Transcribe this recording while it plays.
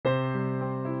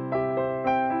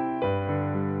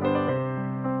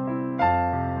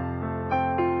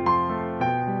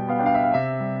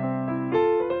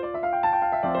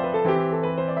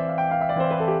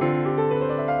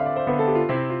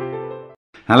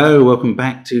Hello, welcome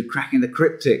back to Cracking the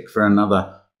Cryptic for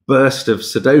another burst of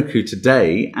Sudoku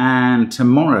today. And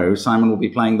tomorrow, Simon will be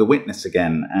playing The Witness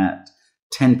again at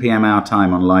 10 p.m. our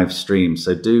time on live stream.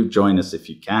 So do join us if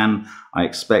you can. I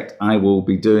expect I will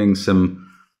be doing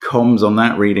some comms on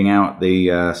that, reading out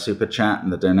the super chat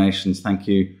and the donations. Thank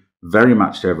you very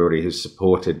much to everybody who's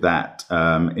supported that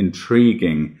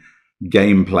intriguing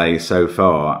gameplay so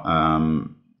far.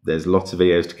 There's lots of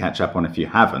videos to catch up on if you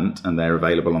haven't, and they're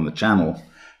available on the channel.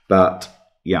 But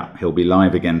yeah, he'll be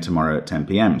live again tomorrow at 10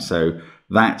 p.m. So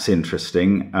that's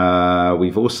interesting.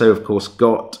 We've also, of course,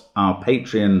 got our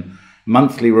Patreon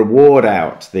monthly reward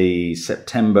out. The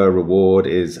September reward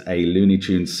is a Looney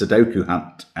Tunes Sudoku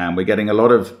hunt, and we're getting a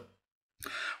lot of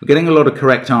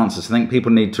correct answers. I think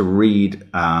people need to read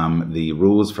the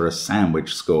rules for a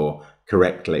sandwich score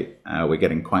correctly. We're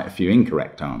getting quite a few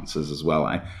incorrect answers as well.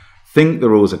 I think the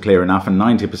rules are clear enough, and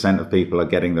 90% of people are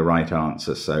getting the right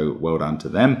answer, so well done to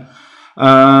them.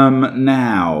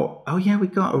 Now, oh yeah, we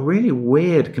got a really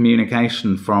weird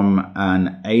communication from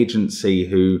an agency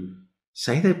who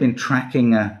say they've been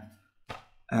tracking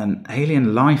an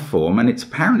alien life form, and it's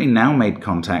apparently now made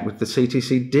contact with the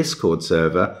CTC Discord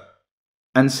server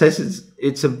and says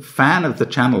it's a fan of the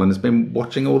channel and has been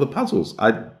watching all the puzzles.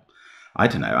 I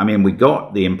don't know. I mean, we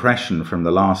got the impression from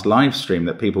the last live stream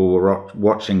that people were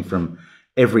watching from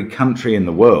every country in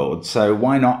the world. So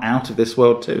why not out of this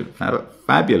world too?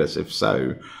 Fabulous if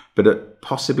so, but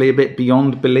possibly a bit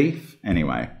beyond belief.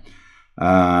 Anyway,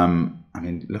 I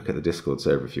mean, look at the Discord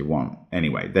server if you want.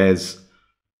 Anyway, there's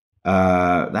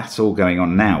that's all going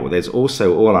on now. There's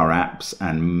also all our apps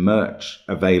and merch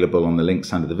available on the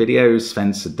links under the videos.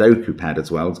 Sven's SUDOKU pad as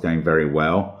well. It's going very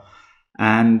well.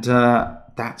 And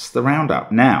that's the roundup.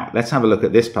 Now, let's have a look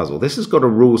at this puzzle. This has got a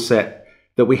rule set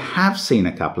that we have seen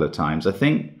a couple of times. I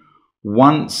think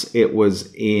once it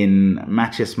was in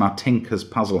Matthias Martinka's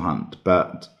puzzle hunt,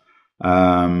 but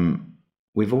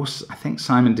we've also, I think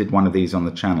Simon did one of these on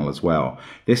the channel as well.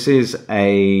 This is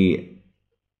a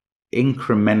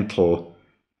incremental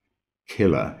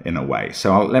killer in a way.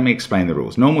 So let me explain the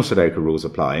rules. Normal Sudoku rules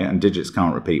apply, and digits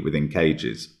can't repeat within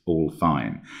cages. All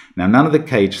fine. Now, none of the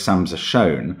cage sums are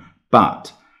shown,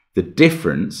 but the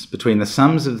difference between the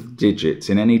sums of digits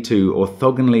in any two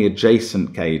orthogonally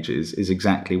adjacent cages is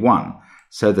exactly 1.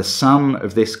 So the sum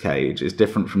of this cage is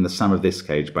different from the sum of this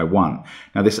cage by 1.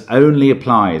 Now, this only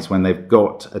applies when they've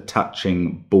got a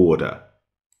touching border.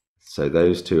 So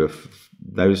those two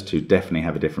definitely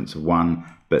have a difference of 1,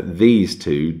 but these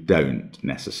two don't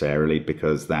necessarily,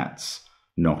 because that's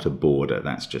not a border.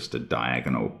 That's just a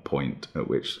diagonal point at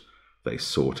which they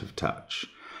sort of touch.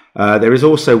 There is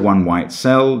also one white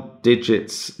cell.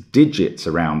 Digits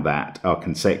around that are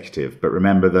consecutive, but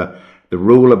remember the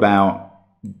rule about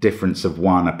difference of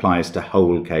 1 applies to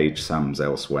whole cage sums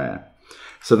elsewhere.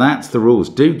 So that's the rules.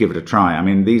 Do give it a try. I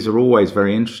mean, these are always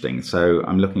very interesting, so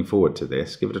I'm looking forward to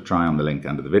this. Give it a try on the link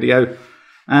under the video.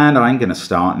 And I'm going to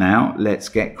start now. Let's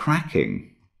get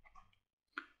cracking.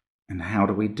 And how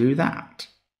do we do that?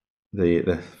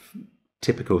 The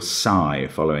typical sigh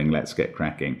following let's get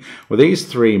cracking. Well, these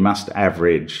three must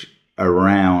average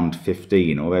around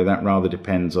 15, although that rather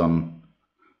depends on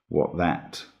what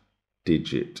that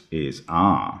digit is.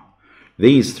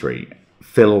 These three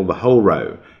fill the whole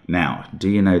row. Now, do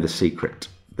you know the secret?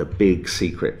 The big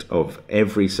secret of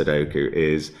every Sudoku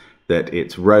is that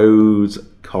its rows,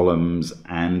 columns,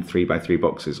 and 3x3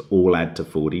 boxes all add to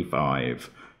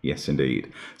 45. Yes,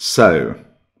 indeed. So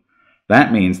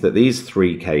that means that these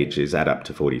three cages add up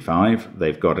to 45.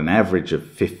 They've got an average of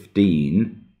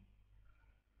 15.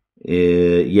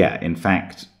 Yeah, in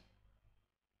fact,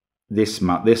 this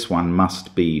one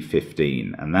must be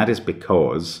 15. And that is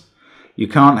because you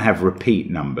can't have repeat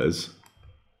numbers,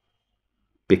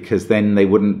 because then they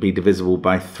wouldn't be divisible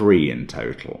by 3 in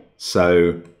total.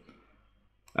 So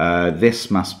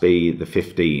this must be the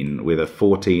 15 with a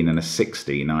 14 and a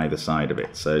 16 either side of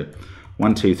it. So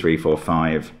 1, 2, 3, 4,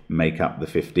 5 make up the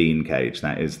 15 cage.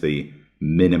 That is the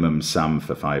minimum sum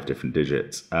for 5 different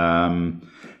digits.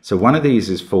 So one of these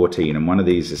is 14 and one of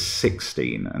these is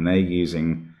 16, and they're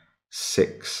using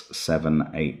 6,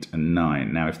 7, 8, and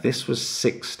 9. Now, if this was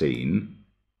 16,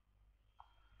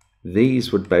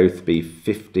 these would both be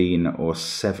 15 or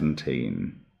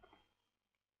 17,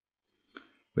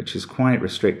 which is quite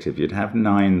restrictive. You'd have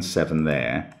 9, 7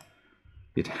 there.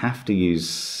 You'd have to use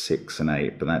 6 and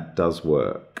 8, but that does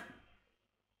work.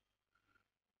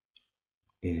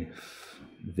 If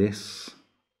this...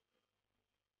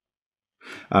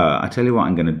 I tell you what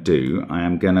I'm going to do. I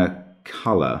am going to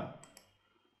colour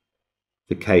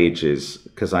the cages,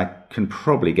 because I can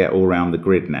probably get all around the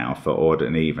grid now for odd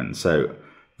and even. So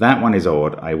That one is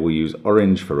odd. I will use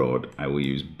orange for odd. I will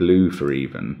use blue for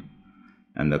even.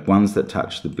 And the ones that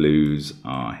touch the blues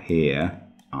are here.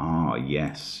 Ah,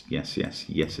 yes, yes, yes,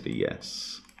 yesity,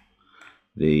 yes.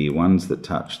 The ones that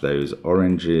touch those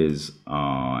oranges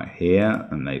are here,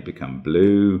 and they become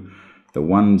blue. The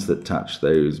ones that touch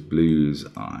those blues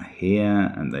are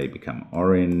here, and they become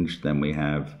orange. Then we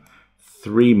have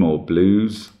 3 more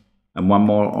blues and 1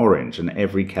 more orange. And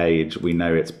every cage, we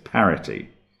know it's parity.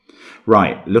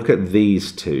 Right, look at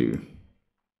these two.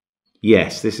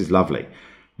 Yes, this is lovely.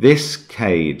 This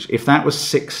cage, if that was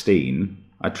 16,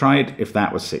 I tried if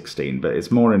that was 16, but it's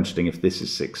more interesting if this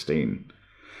is 16.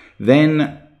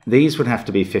 Then these would have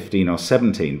to be 15 or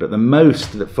 17, but the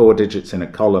most that 4 digits in a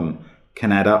column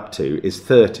can add up to is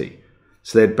 30.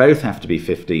 So they'd both have to be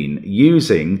 15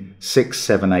 using 6,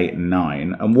 7, 8, and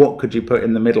 9. And what could you put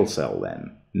in the middle cell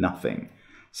then? Nothing.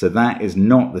 So that is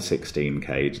not the 16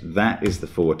 cage. That is the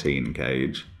 14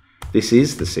 cage. This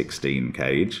is the 16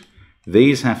 cage.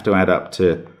 These have to add up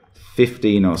to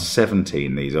 15 or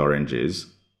 17, these oranges.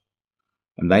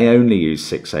 And they only use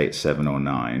 6, 8, 7, or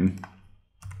 9.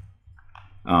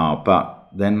 But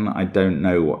then I don't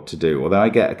know what to do. Although I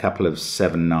get a couple of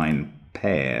 7, 9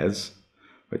 pairs,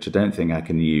 which I don't think I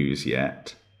can use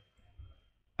yet.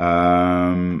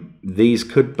 These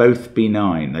could both be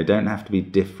 9. They don't have to be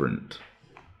different.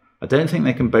 I don't think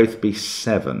they can both be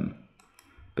 7.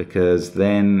 Because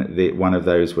then one of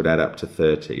those would add up to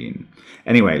 13.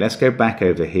 Anyway, let's go back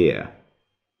over here.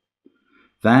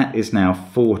 That is now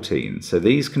 14. So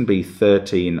these can be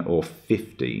 13 or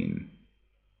 15.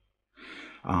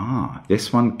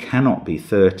 This one cannot be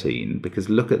 13 because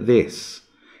look at this.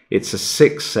 It's a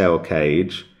 6-cell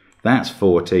cage. That's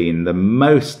 14. The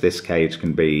most this cage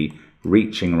can be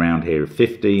reaching around here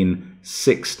 15,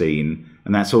 16.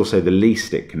 And that's also the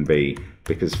least it can be,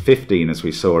 because 15, as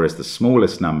we saw, is the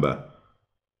smallest number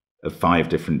of 5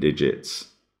 different digits.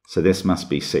 So this must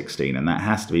be 16, and that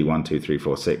has to be 1, 2, 3,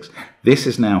 4, 6. This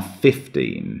is now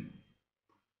 15.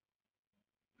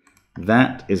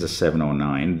 That is a 7 or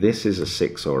 9. This is a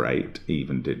 6 or 8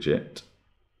 even digit.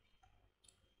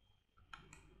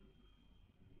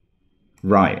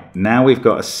 Right, now we've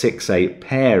got a 6, 8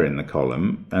 pair in the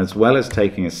column, as well as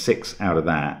taking a 6 out of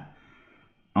that.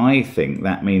 I think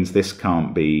that means this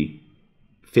can't be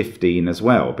 15 as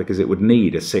well, because it would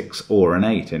need a 6 or an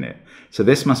 8 in it. So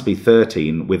this must be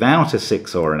 13 without a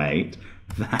 6 or an 8.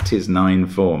 That is 9,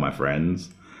 4, my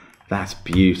friends. That's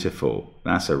beautiful.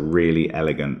 That's a really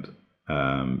elegant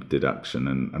deduction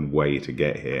and way to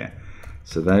get here.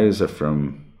 So those are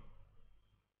from...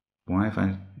 Why have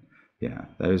I... Yeah,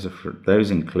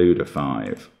 those include a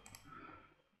 5.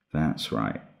 That's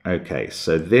right. Okay,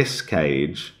 so this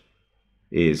cage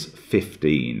is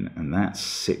 15, and that's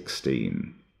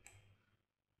 16.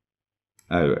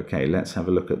 Oh, okay, let's have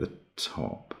a look at the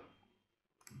top.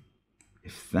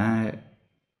 If that...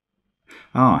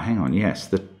 hang on, yes.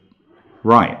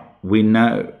 Right, we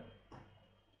know...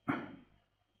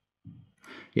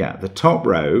 Yeah, the top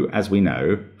row, as we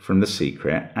know from the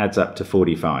secret, adds up to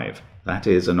 45. That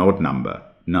is an odd number.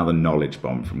 Another knowledge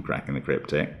bomb from Cracking the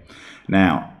Cryptic.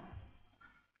 Now,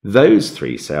 those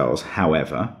 3 cells,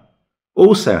 however,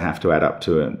 also have to add up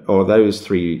to or those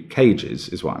 3 cages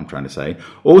is what I'm trying to say,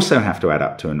 also have to add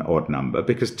up to an odd number,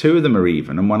 because 2 of them are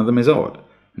even and 1 of them is odd.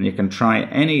 And you can try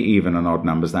any even and odd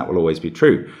numbers, that will always be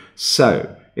true.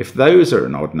 So if those are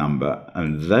an odd number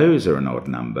and those are an odd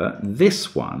number,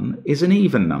 this one is an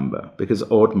even number, because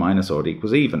odd minus odd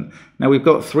equals even. Now we've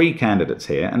got 3 candidates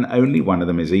here and only one of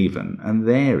them is even, and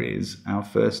there is our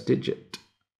first digit.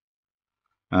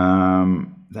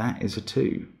 That is a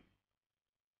 2.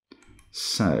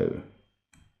 So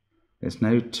there's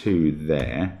no 2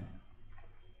 there.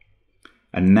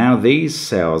 And now these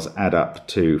cells add up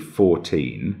to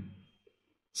 14.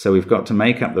 So we've got to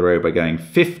make up the row by going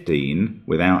 15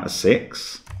 without a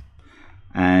 6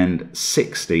 and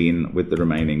 16 with the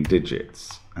remaining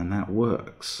digits. And that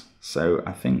works. So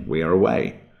I think we are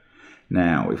away.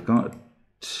 Now we've got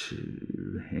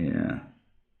 2 here.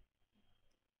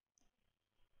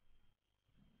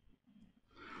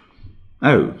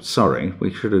 Oh, sorry,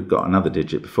 we should have got another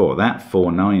digit before. That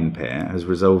 4-9 pair has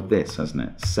resolved this, hasn't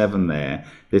it? 7 there.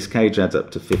 This cage adds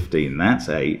up to 15. That's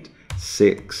 8.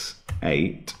 6,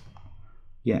 8.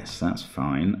 Yes, that's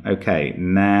fine. Okay,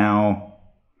 now...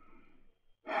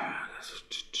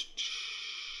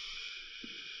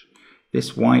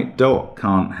 This white dot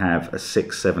can't have a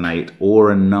 6, 7, 8 or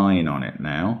a 9 on it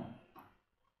now.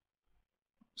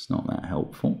 It's not that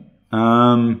helpful.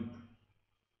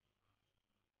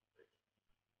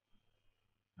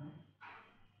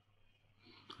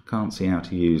 Can't see how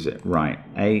to use it. Right,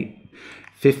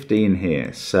 15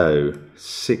 here, so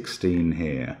 16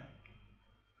 here.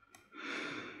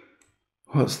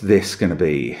 What's this going to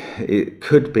be? It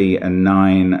could be a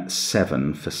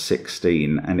 9-7 for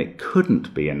 16, and it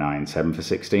couldn't be a 9-7 for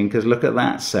 16 because look at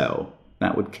that cell.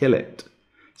 That would kill it.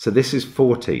 So this is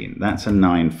 14. That's a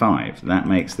 9-5. That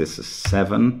makes this a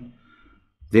 7.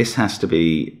 This has to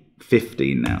be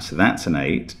 15 now. So that's an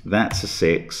 8. That's a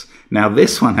 6. Now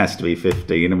this one has to be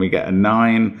 15, and we get a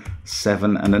 9,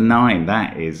 7, and a 9.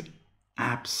 That is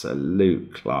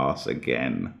absolute class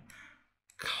again.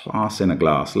 Class in a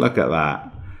glass. Look at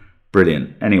that.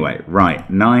 Brilliant. Anyway, right,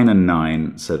 9 and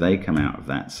 9, so they come out of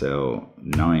that cell.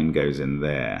 9 goes in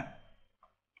there.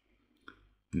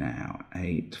 Now,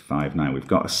 8, 5, 9. We've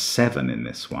got a 7 in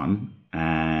this one,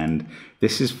 and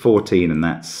this is 14, and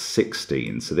that's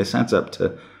 16. So this adds up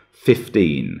to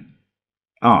 15.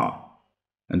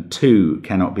 And 2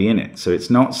 cannot be in it. So it's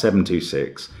not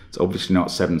 726. It's obviously not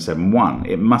 771.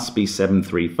 It must be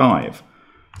 735.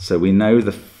 So we know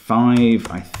the 5,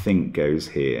 I think, goes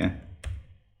here.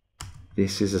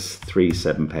 This is a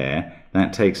 3-7 pair.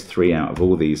 That takes 3 out of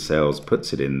all these cells,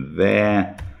 puts it in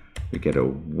there. We get a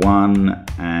 1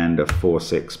 and a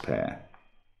 4-6 pair.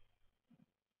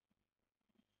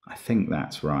 I think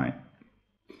that's right.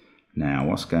 Now,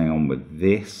 what's going on with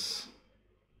this?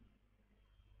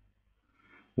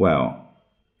 Well,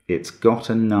 it's got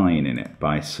a 9 in it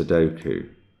by Sudoku.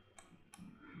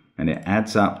 And it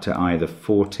adds up to either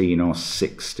 14 or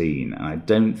 16. And I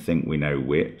don't think we know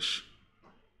which.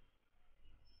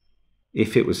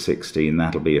 If it was 16,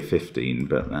 that'll be a 15,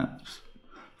 but that's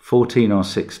 14 or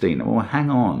 16. Well, hang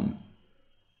on.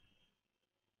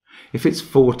 If it's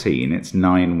 14, it's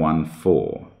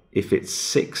 914. If it's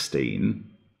 16,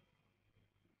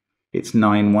 it's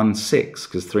 916,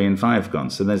 because 3 and 5 have gone.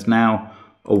 So there's now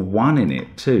a 1 in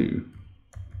it too.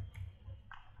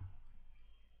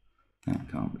 That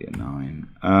can't be a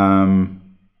 9.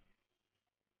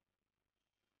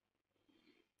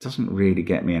 Doesn't really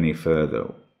get me any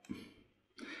further.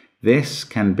 This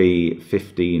can be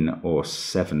 15 or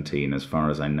 17 as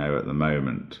far as I know at the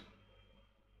moment.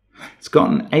 It's got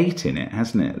an 8 in it,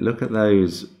 hasn't it? Look at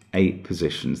those 8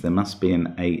 positions. There must be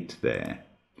an 8 there,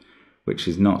 which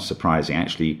is not surprising.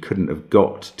 Actually, you couldn't have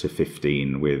got to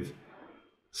 15 with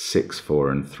 6,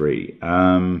 4, and 3.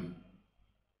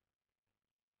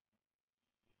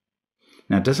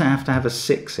 Now, does it have to have a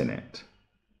 6 in it?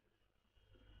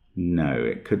 No,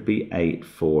 it could be 8,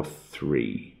 4,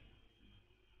 3.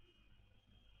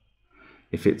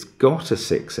 If it's got a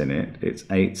 6 in it, it's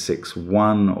 8, 6,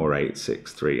 1 or 8,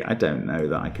 6, 3. I don't know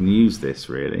that I can use this,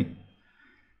 really.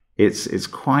 It's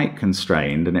quite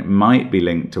constrained, and it might be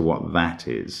linked to what that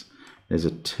is. There's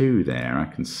a 2 there, I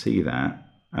can see that.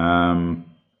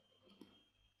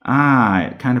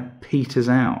 It kind of peters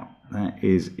out. That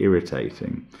is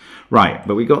irritating. Right,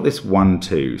 but we got this 1,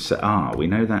 2. So, we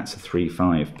know that's a 3,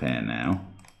 5 pair now.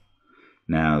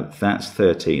 Now, that's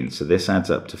 13. So this adds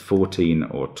up to 14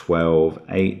 or 12,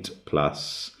 8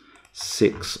 plus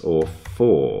 6 or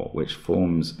 4, which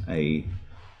forms a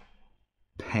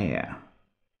pair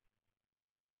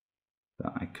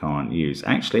that I can't use.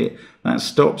 Actually, that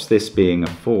stops this being a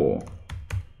 4.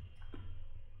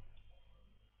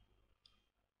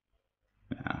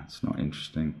 It's not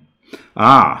interesting.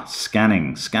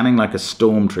 Scanning like a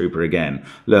stormtrooper again.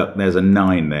 Look, there's a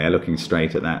 9 there looking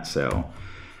straight at that cell.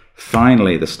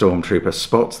 Finally, the stormtrooper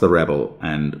spots the rebel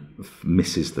and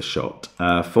misses the shot.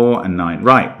 4 and 9.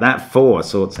 Right, that 4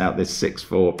 sorts out this 6,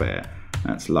 4 pair.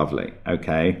 That's lovely.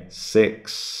 Okay,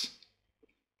 6.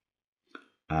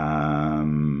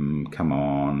 Come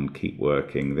on, keep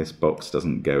working. This box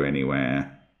doesn't go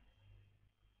anywhere.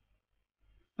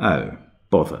 Oh,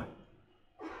 bother.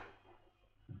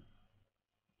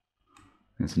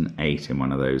 There's an 8 in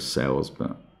one of those cells,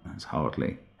 but that's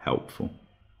hardly helpful.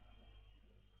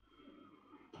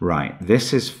 Right,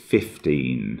 this is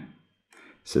 15.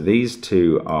 So these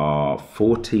two are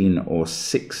 14 or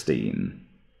 16.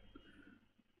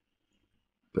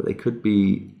 But they could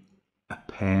be a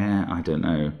pair, I don't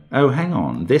know. Oh, hang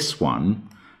on, this one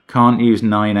can't use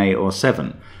 9, 8 or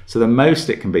 7. So the most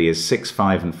it can be is 6,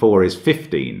 5 and 4 is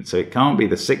 15. So it can't be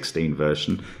the 16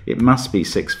 version. It must be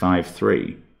 6, 5,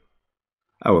 3.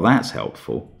 Oh, well, that's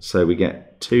helpful. So we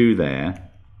get 2 there.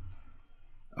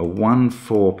 A 1,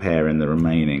 4 pair in the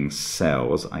remaining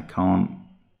cells. I can't...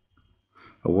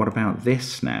 Oh, what about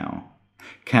this now?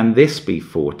 Can this be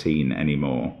 14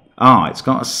 anymore? It's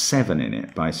got a 7 in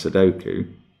it by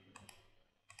Sudoku.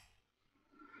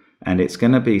 And it's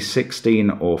going to be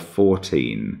 16 or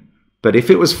 14. But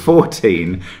if it was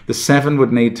 14, the 7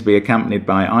 would need to be accompanied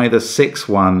by either 6,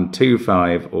 1, 2,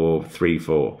 5 or 3,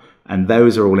 4. And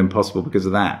those are all impossible because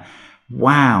of that.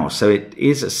 Wow, so it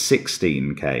is a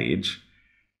 16 cage.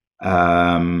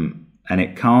 And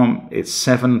it can't, it's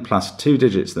 7 plus 2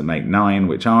 digits that make 9,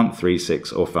 which aren't 3,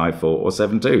 6, or 5, 4, or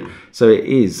 7, 2. So it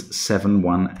is 7,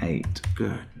 1, 8.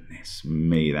 Goodness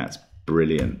me, that's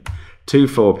brilliant. 2,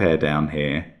 4 pair down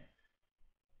here.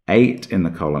 8 in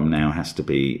the column now has to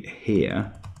be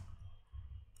here.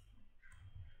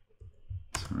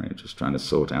 Sorry, just trying to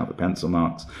sort out the pencil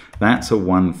marks. That's a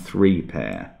 1, 3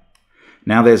 pair.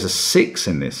 Now there's a 6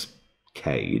 in this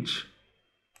cage.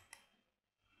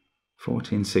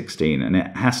 14, 16, and it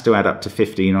has to add up to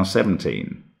 15 or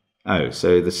 17. Oh,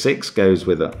 so the 6 goes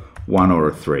with a 1 or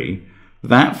a 3.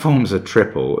 That forms a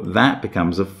triple. That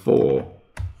becomes a 4.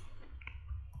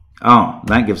 Ah,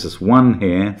 that gives us 1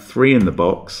 here, 3 in the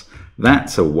box.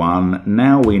 That's a 1.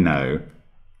 Now we know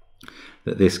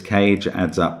that this cage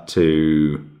adds up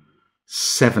to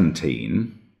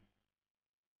 17.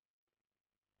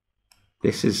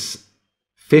 This is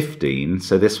 15,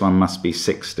 so this one must be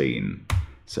 16.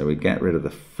 So we get rid of the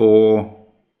 4.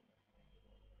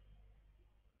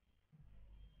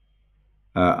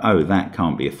 Oh, that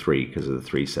can't be a 3 because of the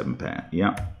 3, 7 pair.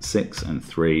 Yep, 6 and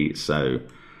 3. So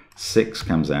 6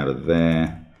 comes out of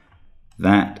there.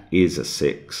 That is a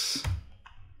 6.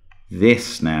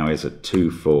 This now is a 2,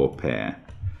 4 pair.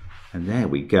 And there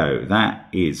we go. That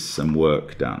is some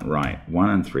work done. Right, 1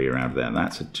 and 3 are out of there.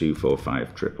 That's a 2, 4,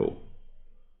 5 triple.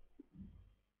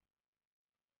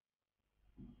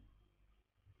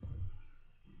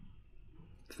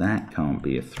 That can't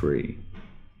be a 3.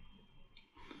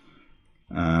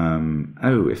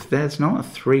 Oh, if there's not a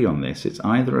 3 on this, it's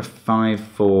either a 5,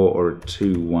 4 or a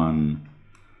 2, 1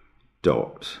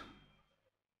 dot,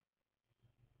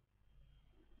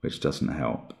 which doesn't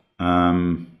help.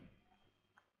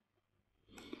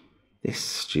 This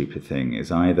stupid thing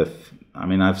is either, I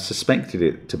mean, I've suspected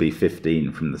it to be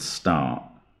 15 from the start,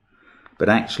 but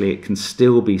actually it can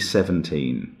still be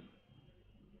 17.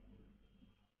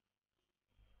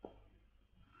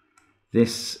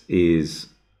 This is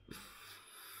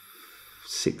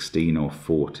 16 or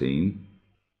 14.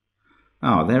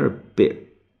 Oh, they're a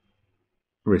bit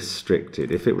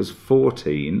restricted. If it was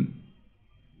 14,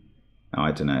 oh,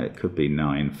 I don't know, it could be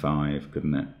 9, 5,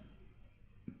 couldn't it?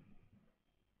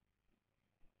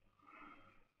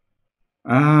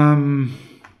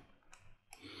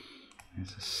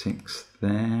 There's a 6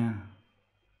 there.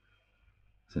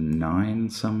 There's a 9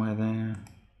 somewhere there.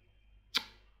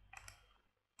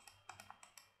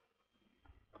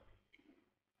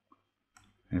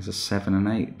 There's a 7 and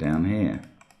 8 down here.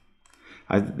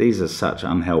 These are such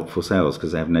unhelpful cells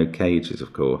because they have no cages,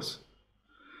 of course.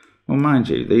 Well, mind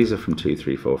you, these are from 2,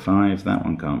 3, 4, 5. That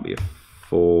one can't be a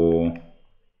 4.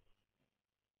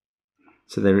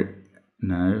 So there,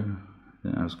 no.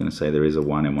 I was going to say there is a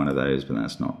 1 in one of those, but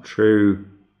that's not true.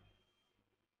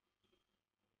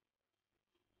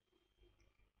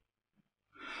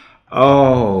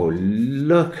 Oh,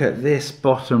 look at this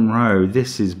bottom row.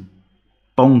 This is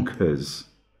bonkers.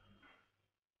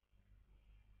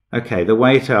 Okay, the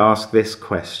way to ask this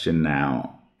question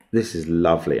now, this is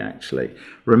lovely actually.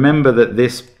 Remember that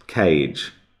this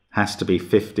cage has to be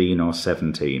 15 or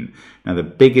 17. Now the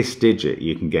biggest digit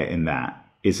you can get in that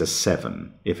is a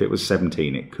 7. If it was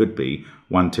 17, it could be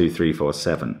 1, 2, 3, 4,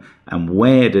 7. And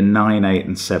where do 9, 8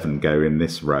 and 7 go in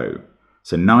this row?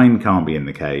 So 9 can't be in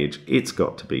the cage, it's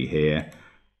got to be here.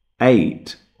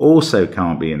 8 also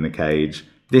can't be in the cage.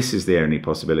 This is the only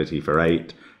possibility for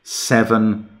 8.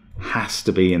 7 has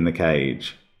to be in the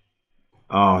cage.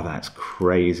 Oh, that's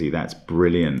crazy. That's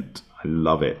brilliant. I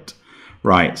love it.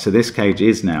 Right, so this cage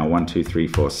is now 1, 2, 3,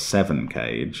 4, 7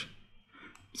 cage.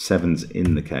 7's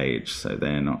in the cage, so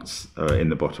they're not in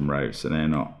the bottom row, so they're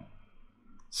not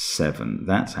 7.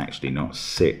 That's actually not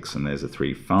 6, and there's a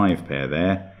 3, 5 pair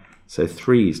there, so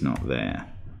 3's not there.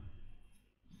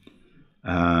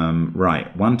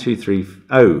 Right, 1, 2, 3.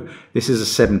 Oh, this is a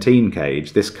 17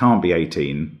 cage. This can't be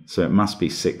 18, so it must be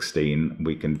 16.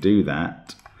 We can do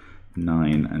that.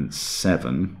 9 and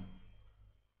 7.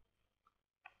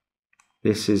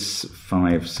 This is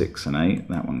 5, 6 and 8.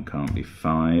 That one can't be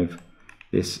 5.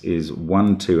 This is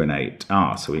 1, 2 and 8.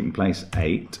 Ah, so we can place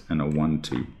 8 and a 1,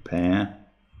 2 pair.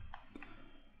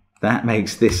 That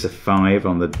makes this a 5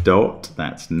 on the dot.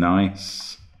 That's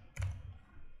nice.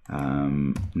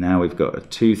 Now we've got a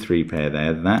 2, 3 pair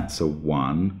there. That's a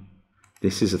 1.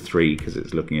 This is a 3 because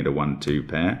it's looking at a 1, 2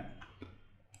 pair.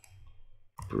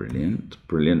 Brilliant,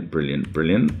 brilliant, brilliant,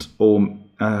 brilliant.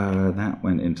 That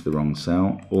went into the wrong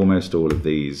cell. Almost all of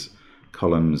these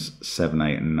columns 7,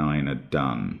 8 and 9 are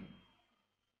done.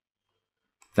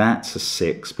 That's a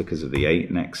 6 because of the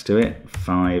 8 next to it.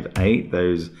 5, 8.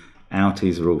 Those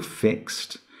outies are all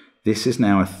fixed. This is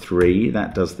now a 3.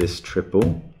 That does this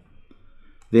triple.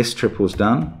 This triple's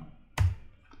done.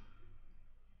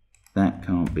 That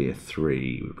can't be a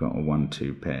 3. We've got a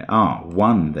 1-2 pair.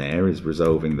 1 there is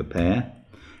resolving the pair.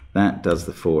 That does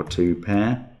the 4-2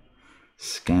 pair.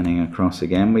 Scanning across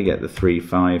again, we get the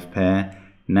 3-5 pair.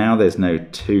 Now there's no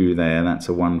 2 there. That's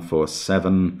a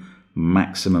 1-4-7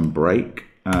 maximum break.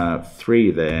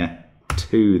 3 there,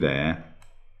 2 there.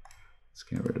 Let's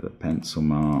get rid of the pencil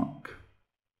mark.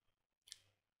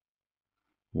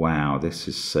 Wow, this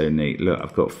is so neat. Look,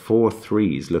 I've got 4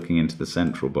 3s looking into the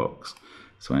central box.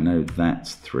 So I know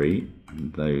that's 3,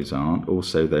 and those aren't.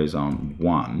 Also, those aren't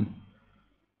 1.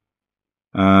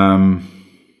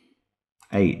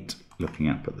 8, looking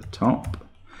up at the top.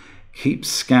 Keep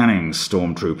scanning,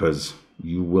 stormtroopers.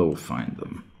 You will find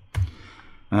them.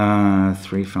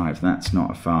 3, 5, that's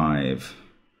not a 5.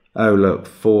 Oh, look,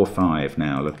 4, 5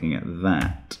 now, looking at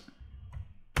that.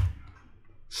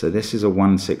 So this is a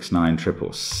 1, 6, 9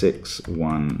 triple. 6,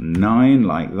 1, 9,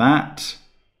 like that.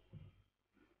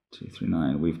 2, 3,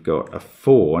 9. We've got a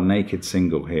 4 naked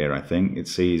single here, I think. It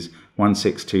sees 1,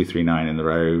 6, 2, 3, 9 in the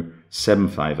row, 7,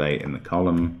 5, 8 in the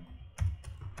column.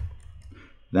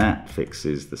 That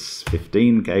fixes the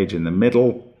 15 gauge in the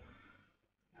middle.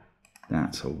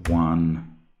 That's a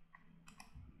 1.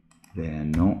 They're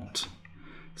not.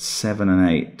 7 and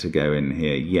 8 to go in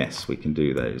here. Yes, we can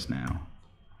do those now.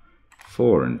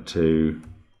 4 and 2,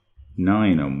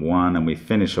 9 and 1, and we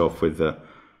finish off with the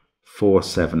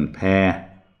 4-7 pair.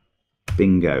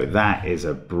 Bingo. That is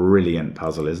a brilliant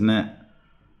puzzle, isn't it?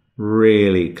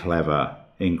 Really clever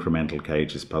incremental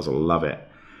cages puzzle. Love it.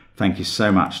 Thank you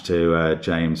so much to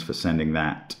James for sending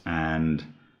that, and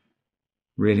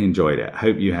really enjoyed it.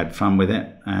 Hope you had fun with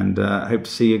it, and hope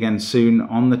to see you again soon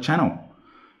on the channel.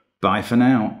 Bye for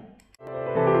now.